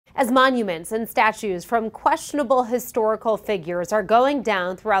As monuments and statues from questionable historical figures are going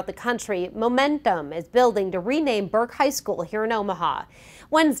down throughout the country, momentum is building to rename Burke High School here in Omaha.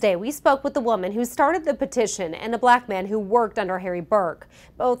 Wednesday, we spoke with the woman who started the petition and a black man who worked under Harry Burke,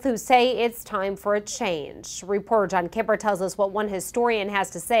 both who say it's time for a change. Reporter John Kipper tells us what one historian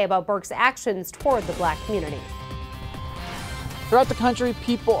has to say about Burke's actions toward the black community. Throughout the country,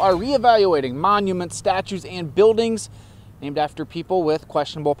 people are reevaluating monuments, statues, and buildings named after people with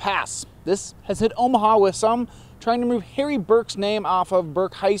questionable pasts. This has hit Omaha, with some trying to move Harry Burke's name off of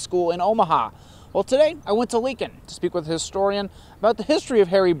Burke High School in Omaha. Well, today I went to Lincoln to speak with a historian about the history of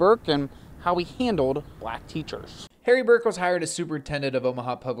Harry Burke and how he handled black teachers. Harry Burke was hired as superintendent of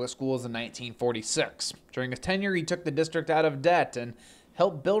Omaha Public Schools in 1946. During his tenure, he took the district out of debt and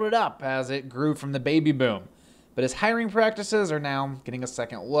helped build it up as it grew from the baby boom. But his hiring practices are now getting a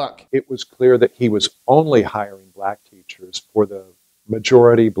second look. It was clear that he was only hiring black teachers for the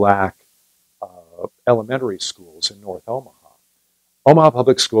majority black elementary schools in North Omaha. Omaha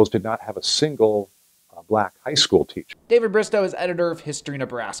Public Schools did not have a single black high school teacher. David Bristow is editor of History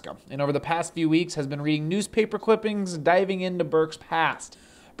Nebraska, and over the past few weeks has been reading newspaper clippings diving into Burke's past.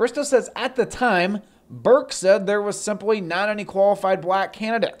 Bristow says at the time, Burke said there was simply not any qualified black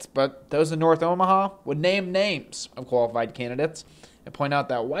candidates, but those in North Omaha would name names of qualified candidates and point out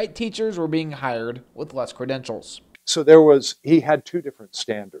that white teachers were being hired with less credentials. So he had two different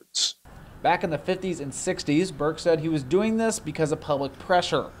standards. Back in the 50s and 60s, Burke said he was doing this because of public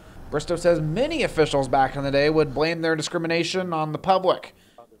pressure. Bristow says many officials back in the day would blame their discrimination on the public,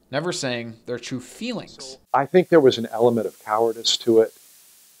 never saying their true feelings. I think there was an element of cowardice to it,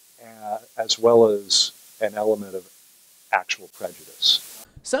 as well as an element of actual prejudice.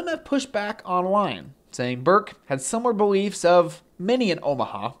 Some have pushed back online, saying Burke had similar beliefs of many in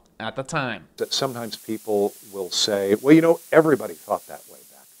Omaha at the time. That sometimes people will say, well, you know, everybody thought that way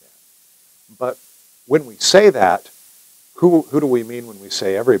back then. But when we say that, who do we mean when we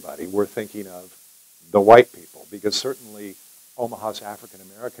say everybody? We're thinking of the white people, because certainly Omaha's African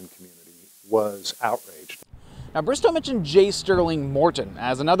American community was outraged. Now, Bristow mentioned J. Sterling Morton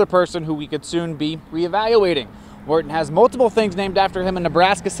as another person who we could soon be reevaluating. Morton has multiple things named after him in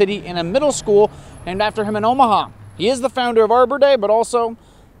Nebraska City and a middle school named after him in Omaha. He is the founder of Arbor Day, but also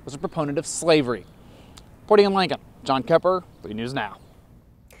was a proponent of slavery. Reporting in Lincoln, John Kipper, 3 News Now.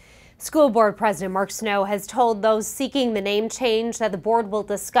 School Board President Mark Snow has told those seeking the name change that the board will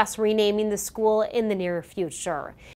discuss renaming the school in the near future.